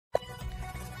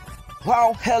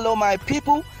Wow, hello my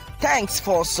people. Thanks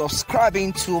for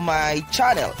subscribing to my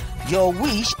channel. Your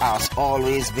wish has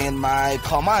always been my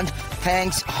command.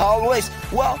 Thanks always.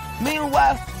 Well,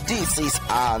 meanwhile, this is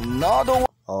another one.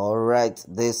 Alright,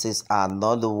 this is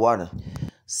another one.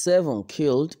 7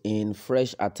 killed in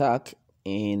fresh attack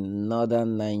in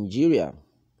northern Nigeria.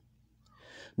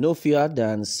 No fewer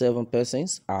than 7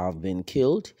 persons have been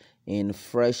killed in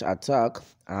fresh attack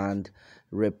and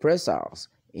reprisals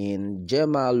in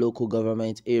Jema local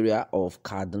government area of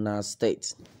Kaduna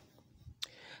State.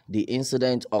 The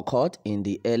incident occurred in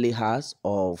the early hours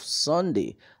of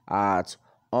Sunday at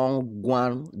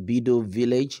Ongwan Bido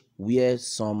village, where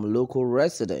some local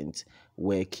residents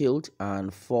were killed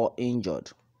and 4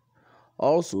 injured.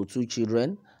 Also, 2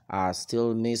 children are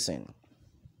still missing.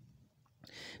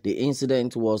 The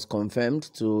incident was confirmed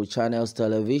to Channels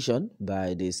Television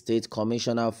by the State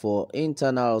Commissioner for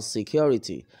Internal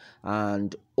Security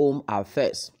and Home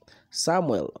Affairs,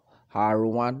 Samuel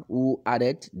Harwan, who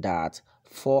added that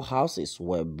 4 houses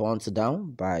were burnt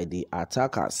down by the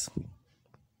attackers.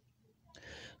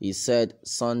 He said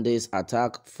Sunday's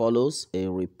attack follows a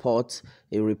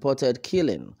reported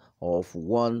killing of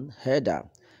one herder,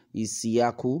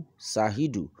 Isiaku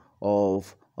Sahidu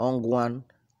of Ongwan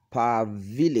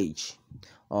village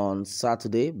on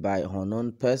Saturday by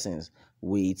unknown persons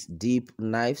with deep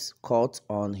knives cut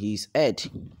on his head.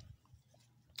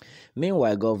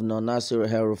 Meanwhile, Governor Nasir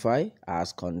El-Rufai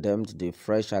has condemned the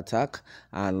fresh attack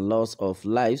and loss of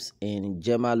lives in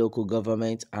Jema local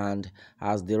government and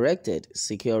has directed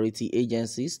security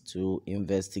agencies to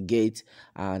investigate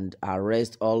and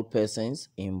arrest all persons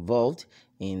involved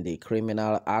in the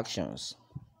criminal actions.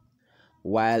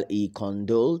 While he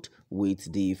condoled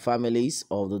with the families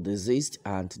of the deceased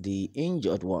and the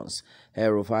injured ones,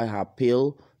 El-Rufai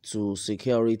appealed to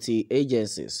security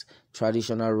agencies,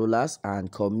 traditional rulers,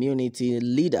 and community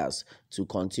leaders to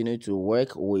continue to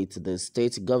work with the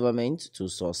state government to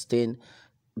sustain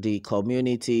the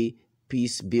community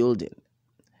peace-building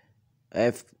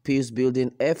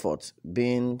efforts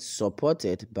being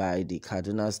supported by the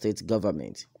Kaduna State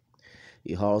government.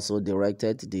 He also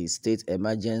directed the State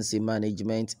Emergency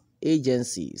Management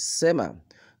Agency, SEMA,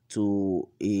 to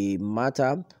a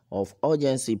matter of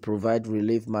urgency provide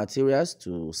relief materials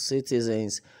to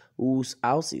citizens whose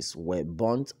houses were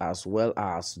burnt as well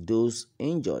as those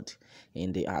injured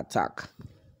in the attack.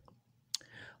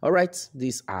 All right,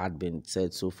 this had been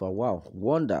said so far. Wow,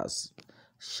 wonders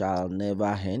shall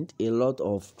never end. A lot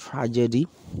of tragedy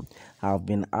have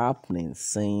been happening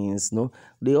since,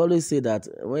 they always say that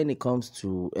when it comes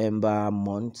to Ember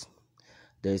month,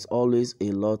 there's always a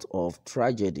lot of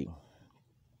tragedy,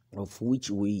 of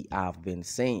which we have been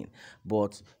saying.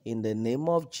 But in the name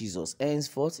of Jesus,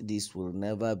 henceforth, this will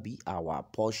never be our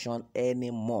portion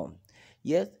anymore.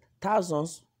 Yet,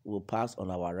 thousands will pass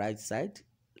on our right side,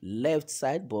 left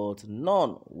side, but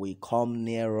none will come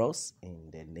near us in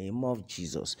the name of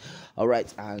Jesus. All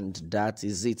right, and that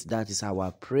is it. That is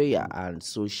our prayer, and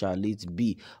so shall it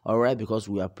be. All right, because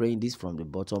we are praying this from the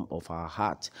bottom of our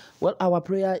heart. Well, our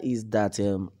prayer is that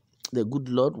the good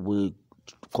Lord will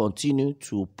continue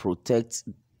to protect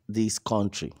this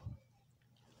country.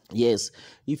 Yes,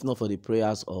 if not for the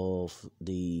prayers of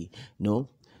the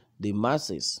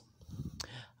masses,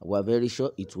 we're very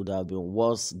sure it would have been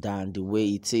worse than the way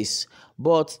it is.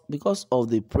 But because of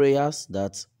the prayers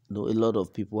that a lot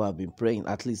of people have been praying,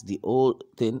 at least the whole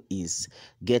thing is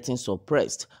getting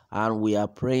suppressed. And we are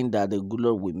praying that the good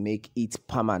Lord will make it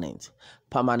permanent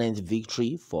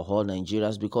victory for all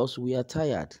Nigerians, because we are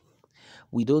tired.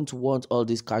 We don't want all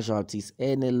these casualties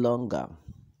any longer.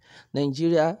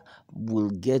 Nigeria will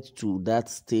get to that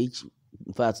stage,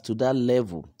 in fact, to that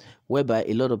level, whereby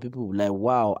a lot of people will be like,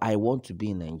 wow, I want to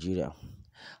be in Nigeria.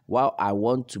 Wow, I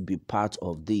want to be part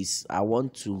of this. I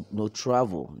want to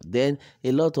travel. Then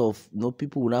a lot of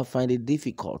people will not find it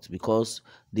difficult, because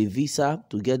to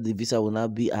get the visa will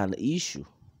not be an issue.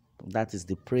 That is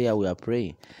the prayer we are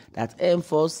praying. That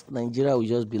henceforth, Nigeria will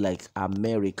just be like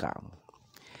America.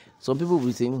 Some people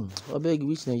will say, I beg,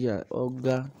 which Nigeria? Oh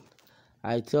God,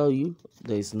 I tell you,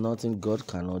 there is nothing God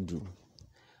cannot do.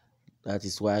 That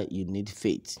is why you need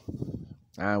faith.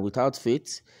 And without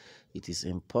faith, it is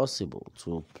impossible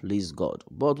to please God.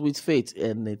 But with faith,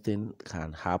 anything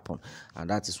can happen. And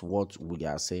that is what we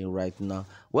are saying right now.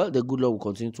 Well, the good Lord will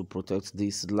continue to protect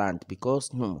this land, because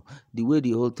the way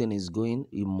the whole thing is going,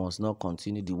 it must not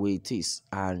continue the way it is.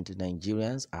 And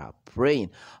Nigerians are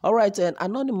praying. All right, and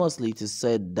anonymously it is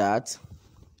said that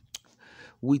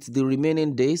with the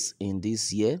remaining days in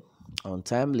this year,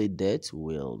 untimely death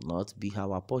will not be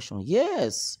our portion.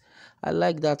 Yes, I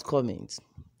like that comment.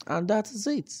 And that is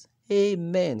it.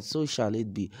 Amen. So shall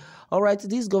it be. All right,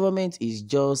 this government is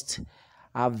just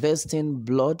harvesting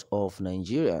blood of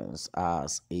Nigerians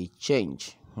as a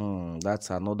change. That's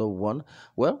another one.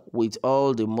 Well, with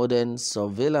all the modern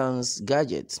surveillance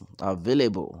gadgets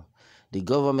available, the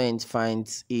government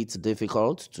finds it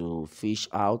difficult to fish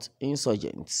out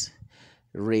insurgents,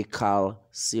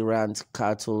 recalcitrant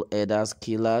cattle herders,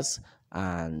 killers,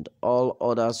 and all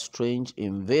other strange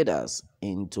invaders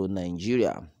into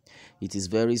Nigeria. It is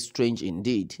very strange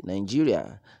indeed.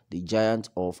 Nigeria, the giant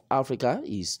of Africa,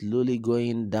 is slowly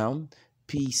going down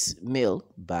piecemeal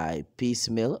by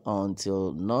piecemeal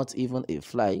until not even a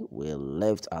fly will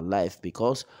left alive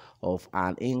because of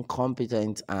an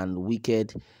incompetent and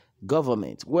wicked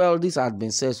government. Well, this has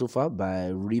been said so far by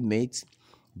Remate,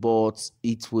 but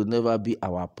it will never be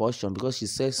our portion because she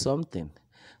says something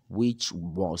which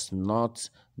must not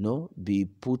be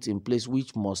put in place,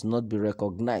 which must not be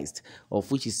recognized, of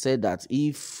which he said that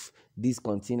if this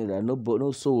continues, that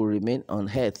no soul will remain on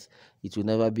earth. It will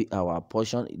never be our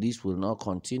portion. This will not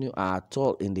continue at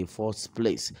all in the first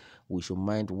place. We should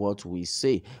mind what we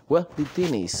say. Well, the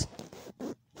thing is,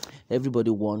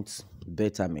 everybody wants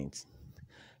betterment.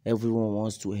 Everyone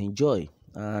wants to enjoy,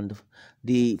 and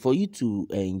for you to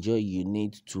enjoy, you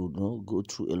need to go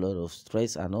through a lot of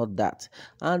stress and all that.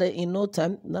 And in no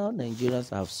time now, Nigerians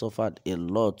have suffered a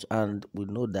lot, and we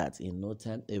know that in no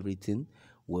time everything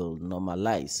will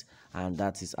normalize, and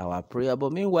that is our prayer.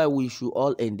 But meanwhile, we should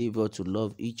all endeavor to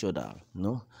love each other.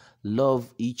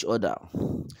 Love each other.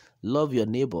 Love your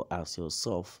neighbor as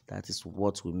yourself. That is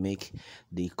what will make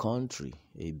the country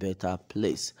a better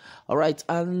place. All right,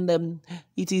 and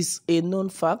it is a known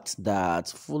fact that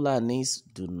Fulanis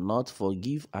do not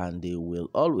forgive, and they will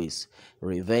always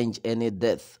revenge any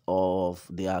death of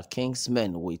their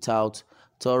kinsmen without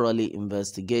thoroughly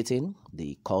investigating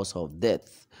the cause of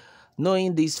death.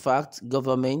 Knowing this fact,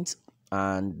 government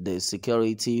and the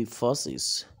security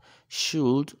forces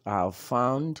should have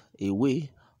found a way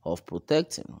of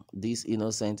protecting these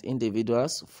innocent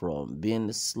individuals from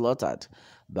being slaughtered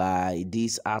by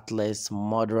these heartless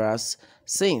murderers,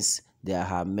 since there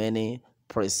are many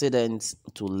precedents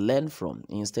to learn from,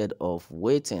 instead of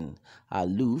waiting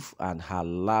aloof and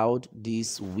allowed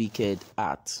this wicked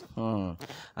act. And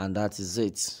that is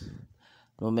it.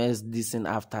 No medicine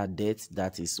after death.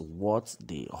 That is what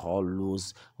they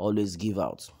always give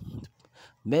out.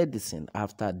 Medicine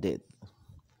after death.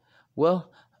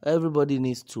 Well, everybody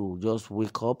needs to just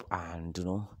wake up and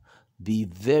be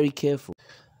very careful.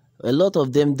 A lot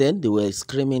of them then, they were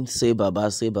screaming, "Say Baba,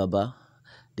 say Baba."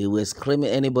 They were screaming,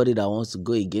 anybody that wants to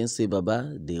go against Say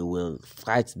Baba, they will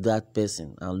fight that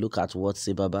person. And look at what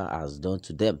Say Baba has done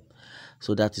to them.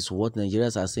 So that is what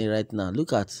Nigerians are saying right now.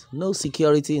 Look at, no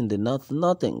security in the north,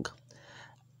 nothing.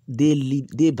 They live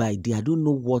day by day. I don't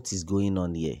know what is going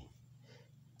on here.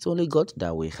 It's only God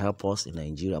that will help us in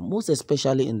Nigeria, most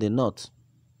especially in the north.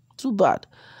 Too bad.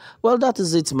 Well, that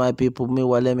is it, my people.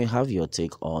 Meanwhile, let me have your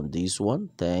take on this one.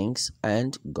 Thanks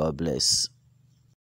and God bless.